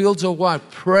needy. The fields are white.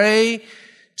 Pray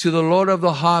to the Lord of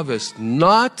the harvest,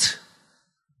 not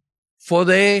for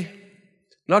them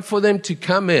to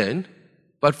come in,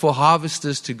 but for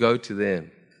harvesters to go to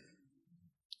them.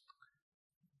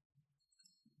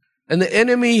 And the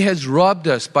enemy has robbed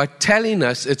us by telling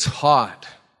us it's hard.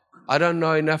 I don't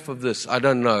know enough of this. I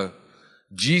don't know.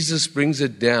 Jesus brings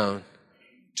it down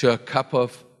to a cup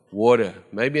of water.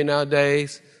 Maybe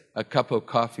nowadays, a cup of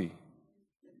coffee.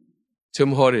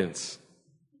 Tim Hortons.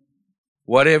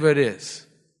 Whatever it is.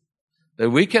 That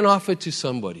we can offer to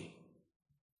somebody.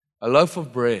 A loaf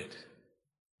of bread.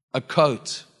 A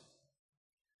coat.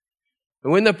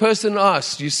 And when the person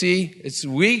asks, you see,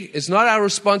 it's not our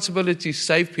responsibility to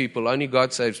save people. Only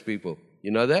God saves people.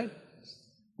 You know that?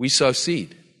 We sow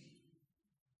seed.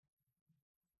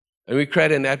 And we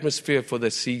create an atmosphere for the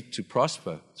seed to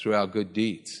prosper through our good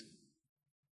deeds.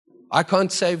 I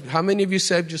can't save. How many of you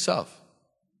saved yourself?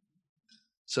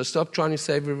 So stop trying to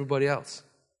save everybody else.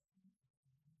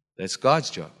 That's God's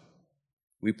job.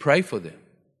 We pray for them.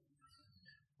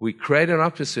 We create an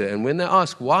atmosphere. And when they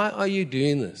ask, why are you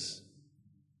doing this?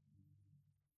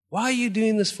 Why are you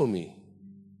doing this for me?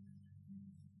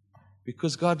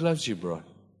 Because God loves you, bro.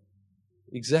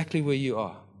 Exactly where you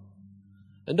are.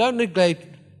 And don't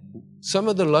neglect, some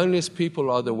of the loneliest people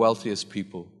are the wealthiest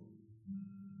people.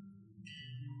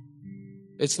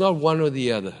 It's not one or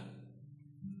the other.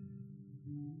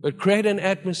 But create an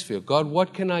atmosphere. God,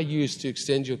 what can I use to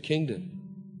extend your kingdom?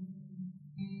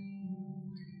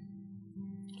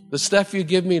 The stuff you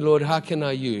give me, Lord, how can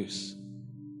I use?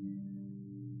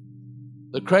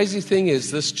 The crazy thing is,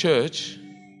 this church,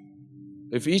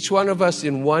 if each one of us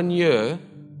in 1 year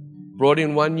brought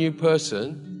in one new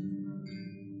person,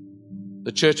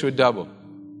 the church would double.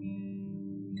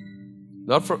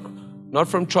 Not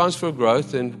from transfer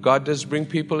growth, and God does bring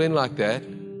people in like that.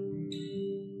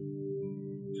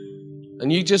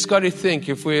 And you just got to think,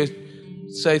 if we're,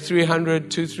 say,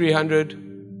 300, 300,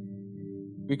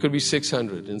 we could be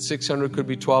 600, and 600 could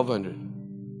be 1,200.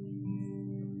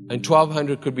 And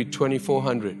 1,200 could be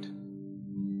 2,400.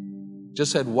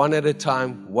 Just at one at a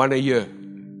time, one a year.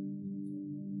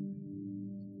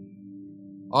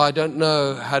 Oh, I don't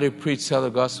know how to preach, tell the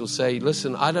gospel. Say,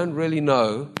 listen, I don't really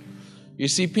know. You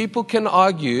see, people can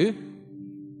argue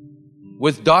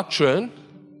with doctrine,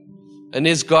 and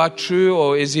is God true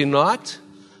or is He not?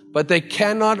 But they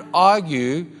cannot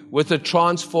argue with a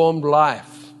transformed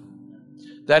life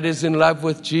that is in love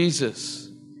with Jesus.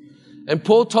 And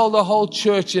Paul told the whole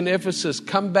church in Ephesus,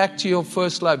 come back to your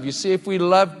first love. You see, if we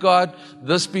love God,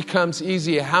 this becomes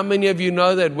easier. How many of you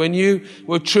know that when you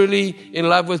were truly in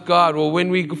love with God, or when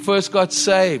we first got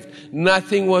saved,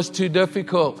 nothing was too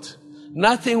difficult?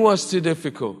 Nothing was too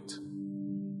difficult.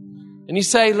 And you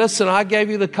say, listen, I gave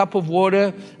you the cup of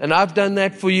water, and I've done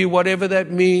that for you, whatever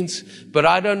that means, but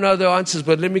I don't know the answers,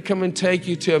 but let me come and take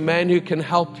you to a man who can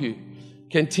help you,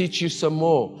 can teach you some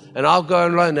more. And I'll go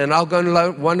and learn, and I'll go and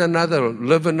learn one another,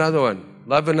 live another one,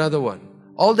 love another one.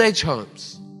 Old age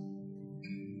homes.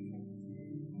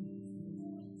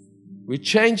 We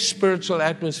change spiritual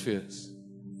atmospheres,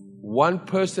 one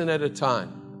person at a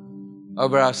time,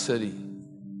 over our city.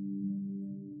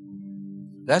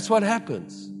 That's what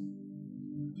happens.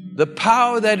 The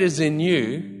power that is in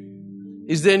you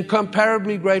is the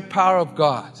incomparably great power of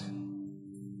God.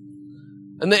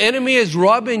 And the enemy is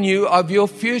robbing you of your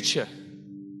future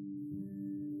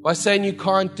by saying you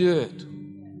can't do it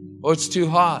or it's too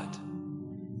hard.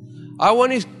 I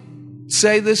want to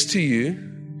say this to you.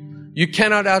 You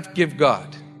cannot outgive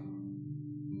God.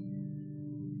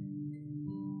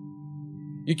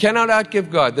 You cannot outgive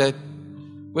God. That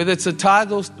whether it's a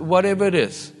tithe or whatever it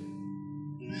is.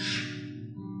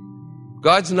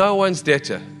 God's no one's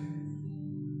debtor.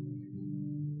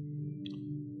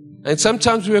 And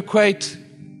sometimes we equate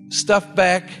stuff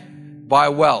back by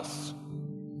wealth.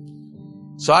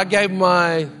 So I gave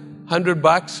my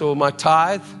 $100 or my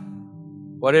tithe,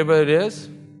 whatever it is,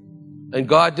 and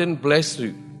God didn't bless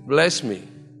me.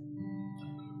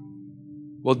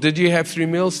 Well, did you have 3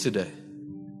 meals today?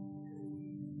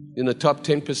 In the top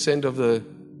 10% of the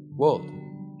world.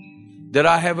 Did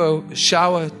I have a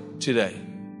shower today?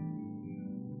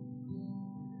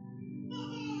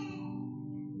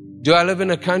 Do I live in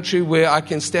a country where I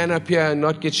can stand up here and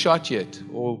not get shot yet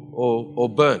or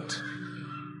burnt?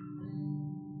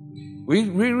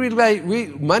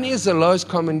 Money is the lowest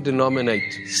common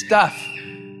denominator. Stuff.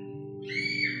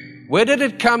 Where did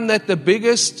it come that the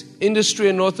biggest industry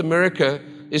in North America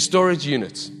is storage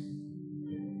units?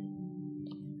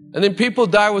 And then people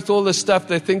die with all the stuff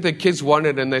they think the kids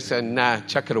wanted and they say, nah,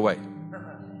 chuck it away.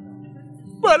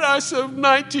 But I served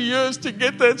 90 years to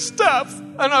get that stuff,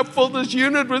 and I filled this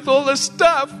unit with all this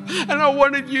stuff, and I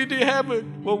wanted you to have it.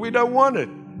 Well, we don't want it.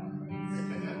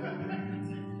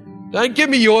 Don't give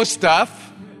me your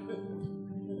stuff.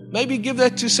 Maybe give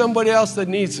that to somebody else that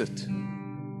needs it.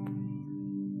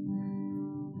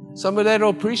 Somebody that will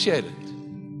appreciate it.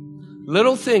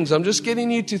 Little things. I'm just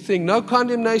getting you to think. No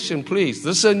condemnation, please.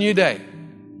 This is a new day.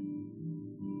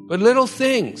 But little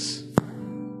things.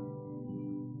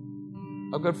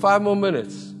 I've got 5 more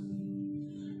minutes.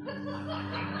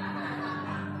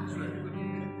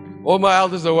 All my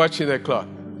elders are watching their clock.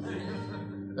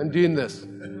 I'm doing this.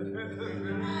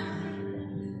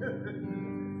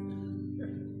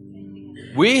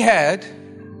 We had,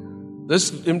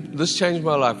 this changed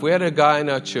my life. We had a guy in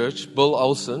our church, Bill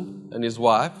Olson, and his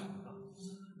wife.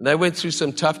 And they went through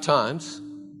some tough times.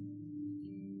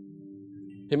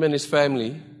 Him and his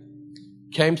family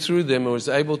came through them and was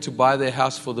able to buy their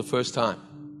house for the first time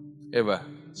ever.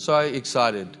 So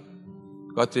excited.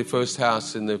 Got their first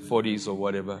house in the 40s or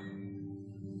whatever.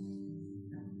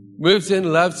 Moves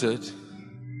in, loves it.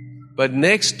 But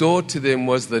next door to them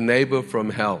was the neighbor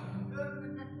from hell.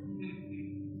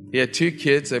 He had 2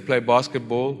 kids. They played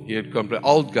basketball. He had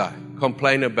old guy,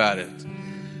 complain about it.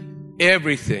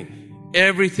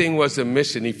 Everything was a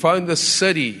mission. He phoned the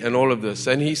city and all of this.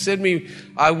 And he said to me,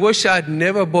 I wish I'd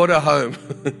never bought a home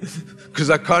because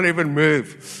I can't even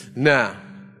move now.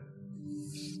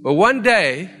 But one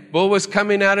day, Bill was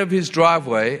coming out of his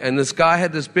driveway and this guy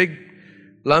had this big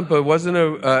lump. It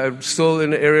wasn't still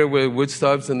in an area where wood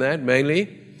stoves and that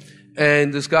mainly.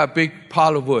 And this guy, big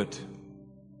pile of wood.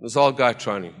 This old guy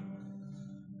trying to.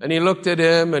 And he looked at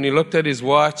him and he looked at his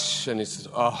watch and he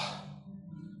said,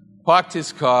 parked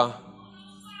his car.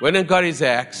 Went and got his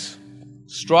axe,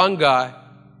 strong guy,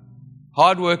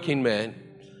 hard-working man,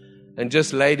 and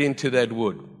just laid into that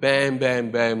wood. Bam, bam,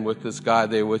 bam, with this guy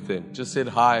there with him. Just said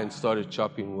hi and started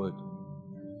chopping wood.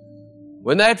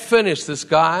 When that finished, this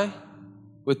guy,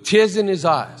 with tears in his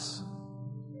eyes,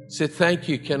 said, thank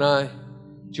you, do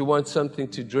you want something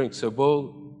to drink? So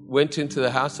Bill went into the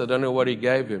house. I don't know what he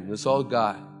gave him, this old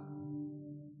guy.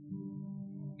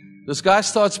 This guy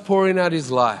starts pouring out his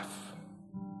life.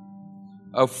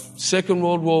 A Second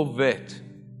World War vet,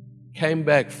 came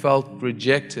back, felt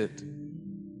rejected.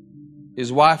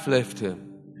 His wife left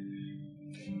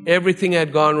him. Everything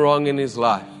had gone wrong in his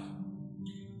life.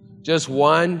 Just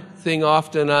one thing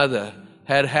after another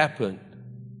had happened.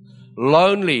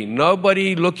 Lonely,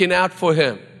 nobody looking out for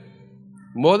him.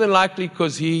 More than likely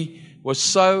because he was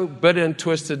so bitter and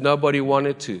twisted, nobody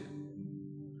wanted to.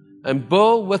 And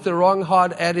Bill, with the wrong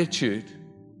hard attitude,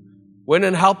 went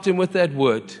and helped him with that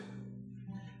wood.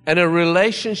 And a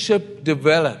relationship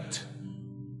developed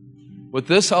with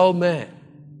this old man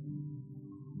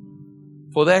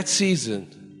for that season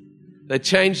that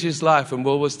changed his life. And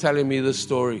Bill was telling me this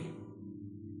story.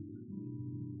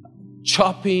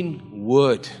 Chopping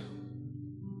wood,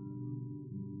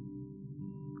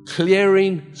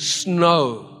 clearing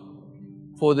snow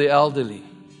for the elderly,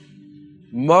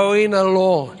 mowing a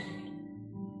lawn.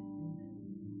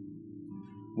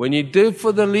 When you do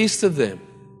for the least of them,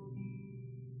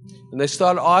 and they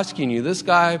start asking you, this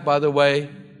guy, by the way,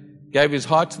 gave his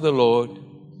heart to the Lord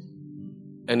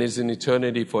and is in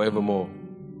eternity forevermore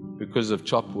because of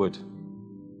chopped wood.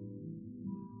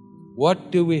 What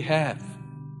do we have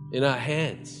in our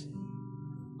hands?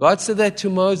 God said that to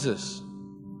Moses.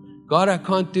 God, I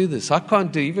can't do this. I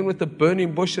can't do, even with the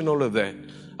burning bush and all of that.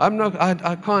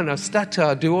 I can't. I stutter.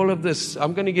 I do all of this.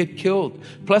 I'm going to get killed.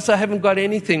 Plus, I haven't got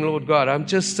anything, Lord God. I'm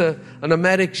just a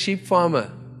nomadic sheep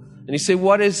farmer. And he said,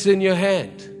 what is in your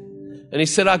hand? And he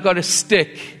said, I got a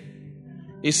stick.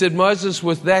 He said, Moses,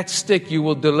 with that stick you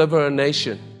will deliver a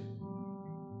nation.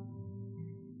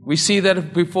 We see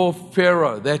that before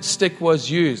Pharaoh, that stick was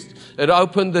used. It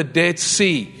opened the Dead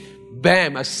Sea.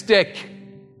 Bam, a stick.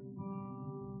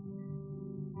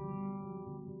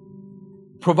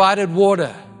 Provided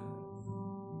water.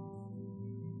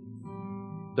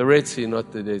 The Red Sea,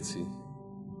 not the Dead Sea.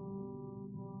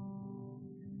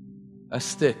 A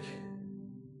stick.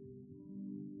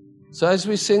 So as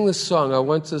we sing this song, I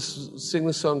want to sing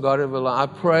the song, God of Allah. I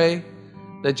pray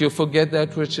that you'll forget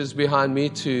that which is behind me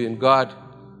too. And God,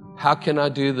 how can I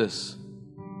do this?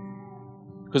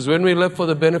 Because when we live for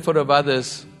the benefit of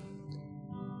others,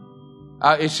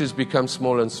 our issues become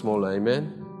smaller and smaller.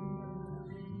 Amen?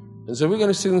 And so we're going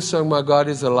to sing the song, My God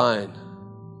is a Lion.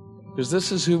 Because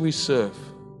this is who we serve.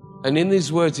 And in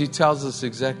these words, He tells us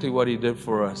exactly what He did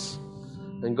for us.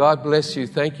 And God bless you.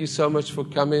 Thank you so much for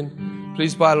coming.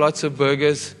 Please buy lots of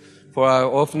burgers for our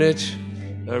orphanage.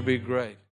 That would be great.